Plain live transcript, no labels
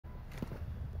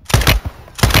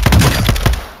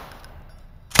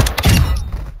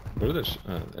What are this?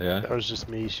 AI? That was just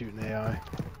me shooting AI.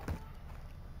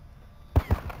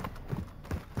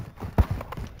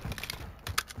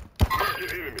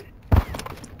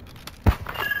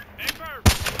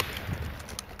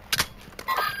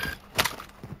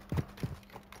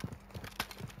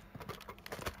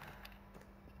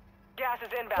 Gas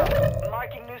is inbound.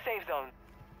 Marking new safe zone.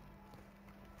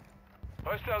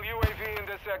 Hostile UAV in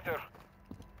this sector.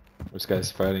 This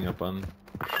guy's fighting up on.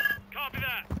 Copy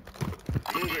that.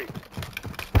 Moving.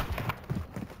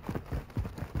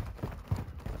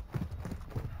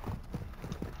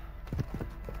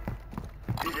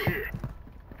 Over here.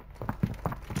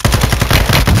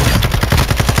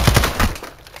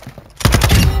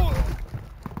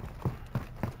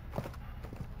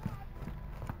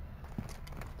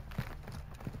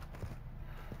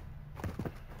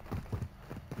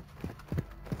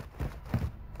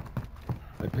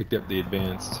 I picked up the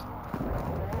advanced.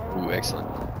 Ooh, excellent.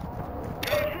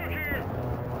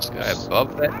 This guy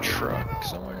above that truck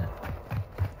somewhere.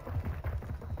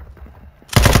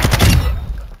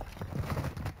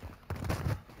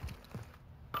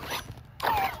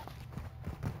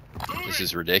 This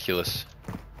is ridiculous.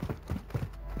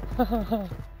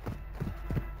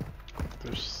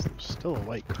 There's still a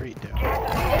white crate down there.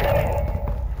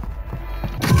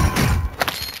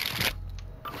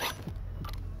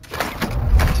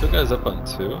 Two guys up on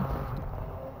 2.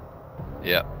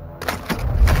 Yep.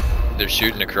 They're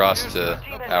shooting across to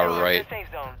our right.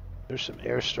 There's some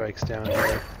airstrikes down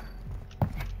here.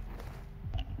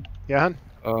 Yeah, hun?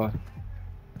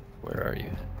 Where are you?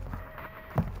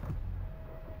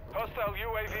 Hostile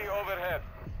UAV overhead.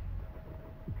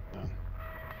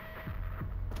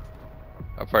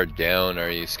 How far down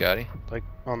are you, Scotty? Like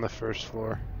on the first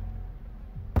floor.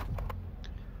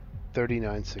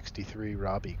 3963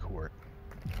 Robbie Court.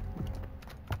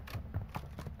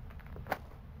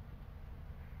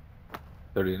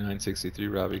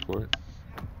 $39.63 Robbie Court.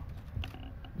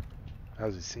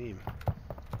 How's he seem?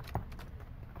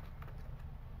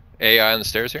 AI on the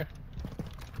stairs here?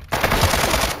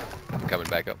 I'm coming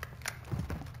back up.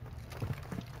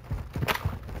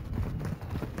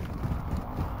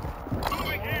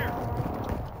 Moving here.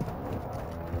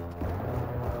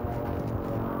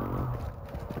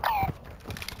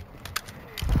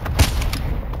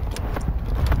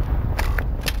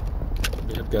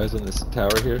 We have guys on this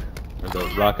tower here, or the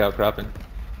rock outcropping.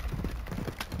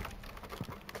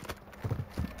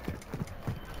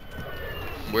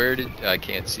 Where did I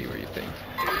can't see where you think?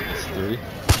 It's 3.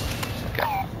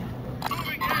 Okay.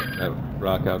 That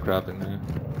rock outcropping there.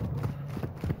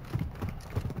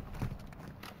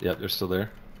 Yep, they're still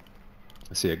there.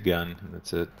 I see a gun, and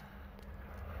that's it.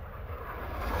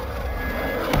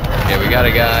 Yeah, we got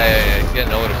a guy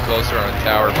getting a little closer on a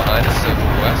tower behind us to the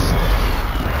west.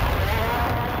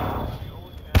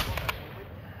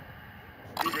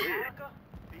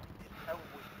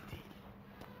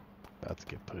 About to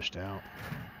get pushed out.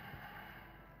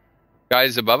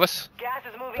 Guys above us? Gas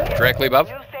is moving in. Directly above?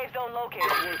 New safe zone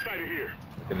located. One side here.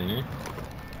 Can you hear?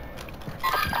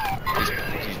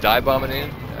 He's dive bombing in.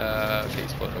 Okay,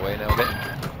 he's floating away now a bit.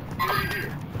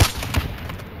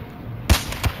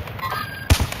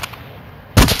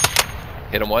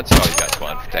 Hit him once. Oh, he's got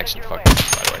spawn protection. Fuck. By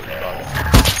the way, he's bombing.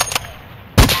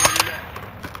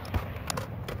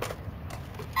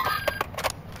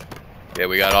 Yeah,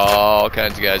 we got all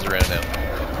kinds of guys around now.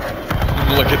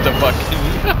 Look at the fucking.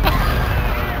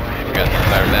 We got the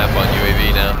entire map on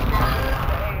UAV now.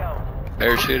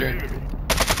 Parachuter.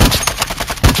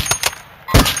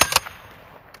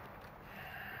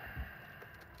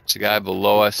 There's a guy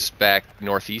below us, back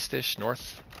northeast-ish,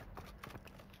 north.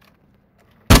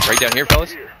 Right down here,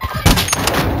 fellas.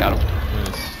 Got him.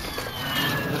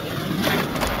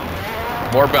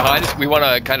 More behind us. We want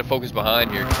to kind of focus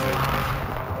behind here.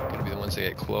 Gonna be the ones that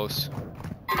get close.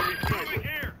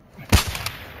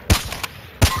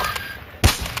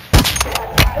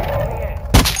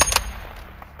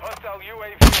 Hostile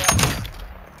UAV.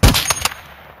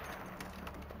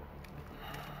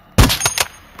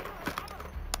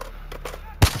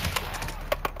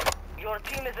 Your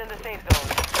team is in the safe zone.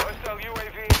 Hostile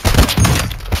UAV.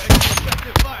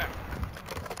 Effective fire.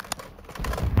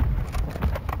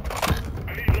 I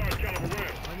need large caliber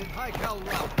rounds. I need high caliber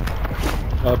rounds.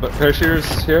 But parachuters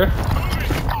here.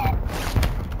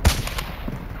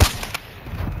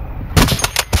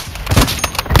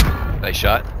 Nice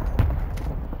shot.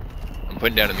 I'm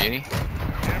putting down a muni.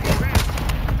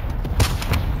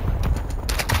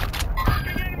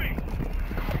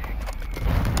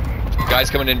 Guys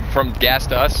coming in from gas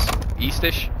to us,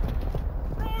 eastish.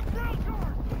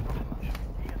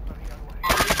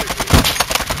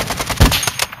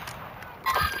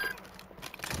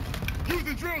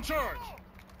 drill charge.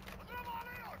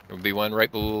 There'll be one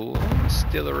right below.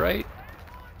 Still the right.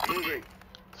 Moving.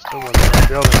 Still one in the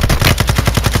building.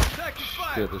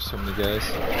 Shit, there's so many guys.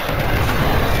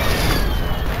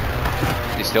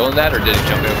 He's still in that, or did he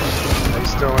jump out?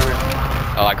 He's still in it.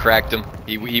 Oh, I cracked him.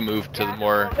 He moved to the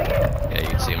more. Yeah, you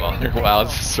can see him all there. Wow,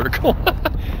 it's a circle.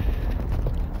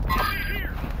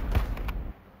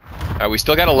 Alright, we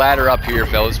still got a ladder up here,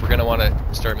 fellas. We're gonna want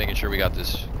to start making sure we got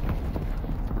this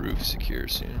roof secure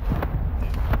soon.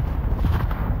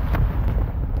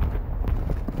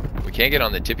 We can't get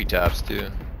on the tippy tops too.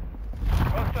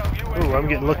 Ooh, I'm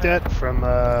getting looked at from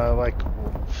like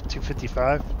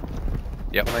 255.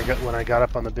 Yep. When I got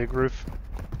up on the big roof.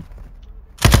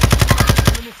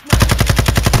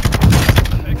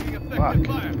 Fuck.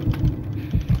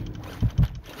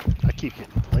 I keep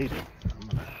getting plated.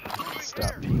 I'm gonna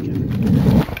stop peeking.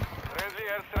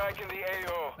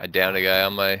 I downed a guy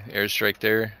on my airstrike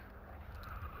there.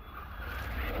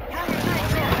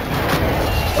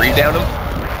 Three down him.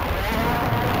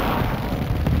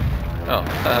 Oh,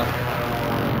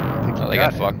 oh, they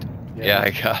got fucked. Yeah, I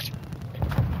got.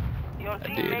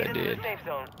 I did.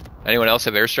 Anyone else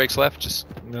have airstrikes left? Just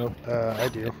Nope. I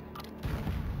do.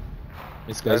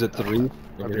 This guy's at 3.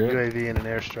 I have a UAV and an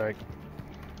airstrike.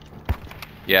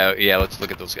 yeah. Let's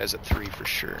look at those guys at 3 for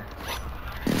sure.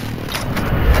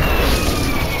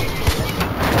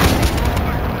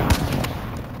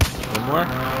 One more?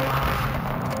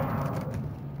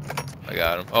 I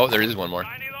got him. Oh, there is one more.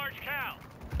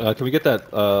 Can we get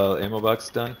that ammo box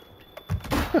done?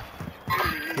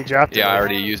 He dropped it. Yeah, I like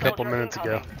already used a couple minutes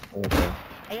ago. Okay.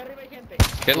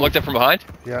 Getting looked at from behind?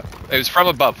 Yeah. It was from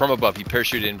above. From above. He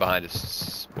parachuted in behind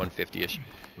us. 150-ish.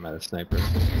 I'm at a sniper.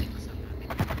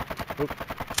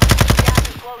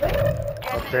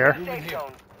 Up there.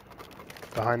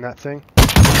 Behind that thing.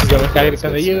 Yo me está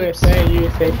gritando USA,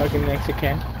 USA, fucking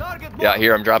Mexican. Yeah,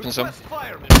 here I'm dropping some.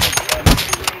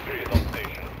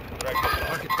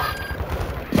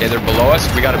 Okay, they're below us.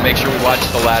 We gotta make sure we watch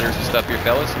the ladders and stuff here,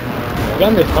 fellas.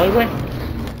 ¿Dónde estoy, güey?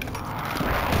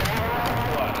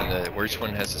 And which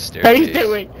one has the Ahí staircase? está,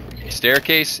 güey.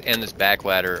 Staircase and this back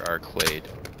ladder are clayed.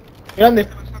 ¿Dónde?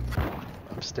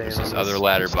 I'm staying There's on this this other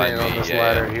ladder by staying me. on this Yeah,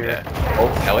 ladder yeah, here. yeah. Oh,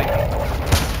 Heli.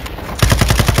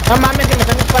 No mames, que me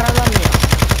están disparando a mí.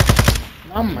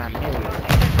 No mames, güey.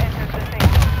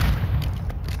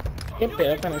 ¿Qué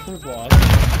pedo con esos bots?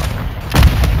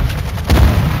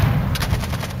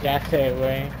 Ya sé,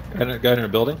 güey. Guy in a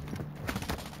building?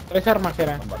 3 armas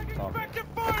eran.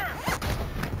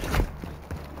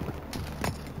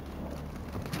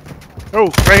 Oh,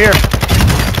 right here.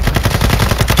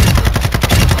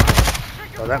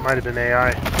 Oh, that might have been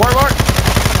AI. More.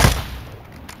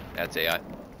 That's AI.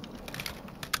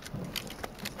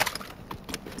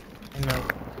 No.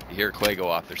 You hear Clay go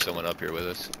off. There's someone up here with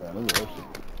us.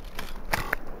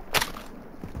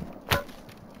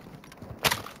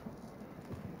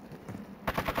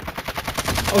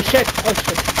 Oh shit, oh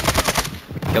shit.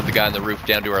 Killed the guy on the roof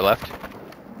down to our left.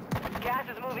 Gas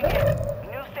is moving in.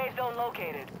 New safe zone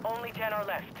located. Only 10 are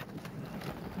left.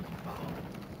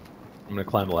 I'm gonna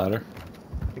climb the ladder.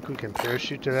 Think we can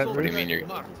parachute to that What do you roof? mean you're... You're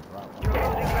losing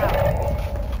ground.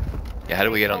 Yeah, how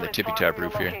do we get on the tippy top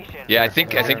roof here? Yeah, I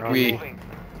think we...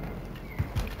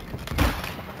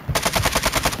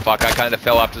 Fuck, I kind of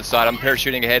fell off to the side. I'm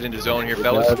parachuting ahead into zone here,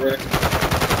 fellas.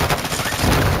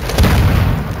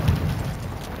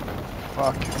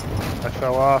 Fuck. I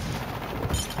fell off.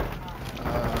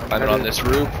 Climbing on this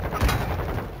roof.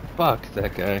 Fuck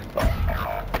that guy.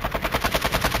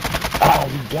 Oh,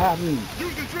 you got me.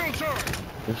 Use the drill charge.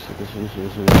 This shit.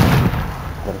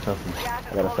 I gotta selfie.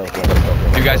 I gotta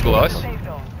selfie. You guys below us?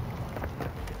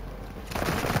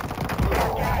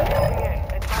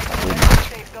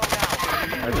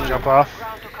 I can jump off.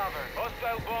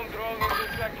 Hostile bomb drone in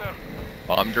this sector.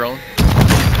 Bomb drone?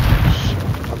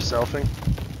 I'm selfing.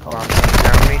 Bomb's coming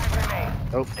down me.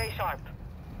 Oh. Stay sharp.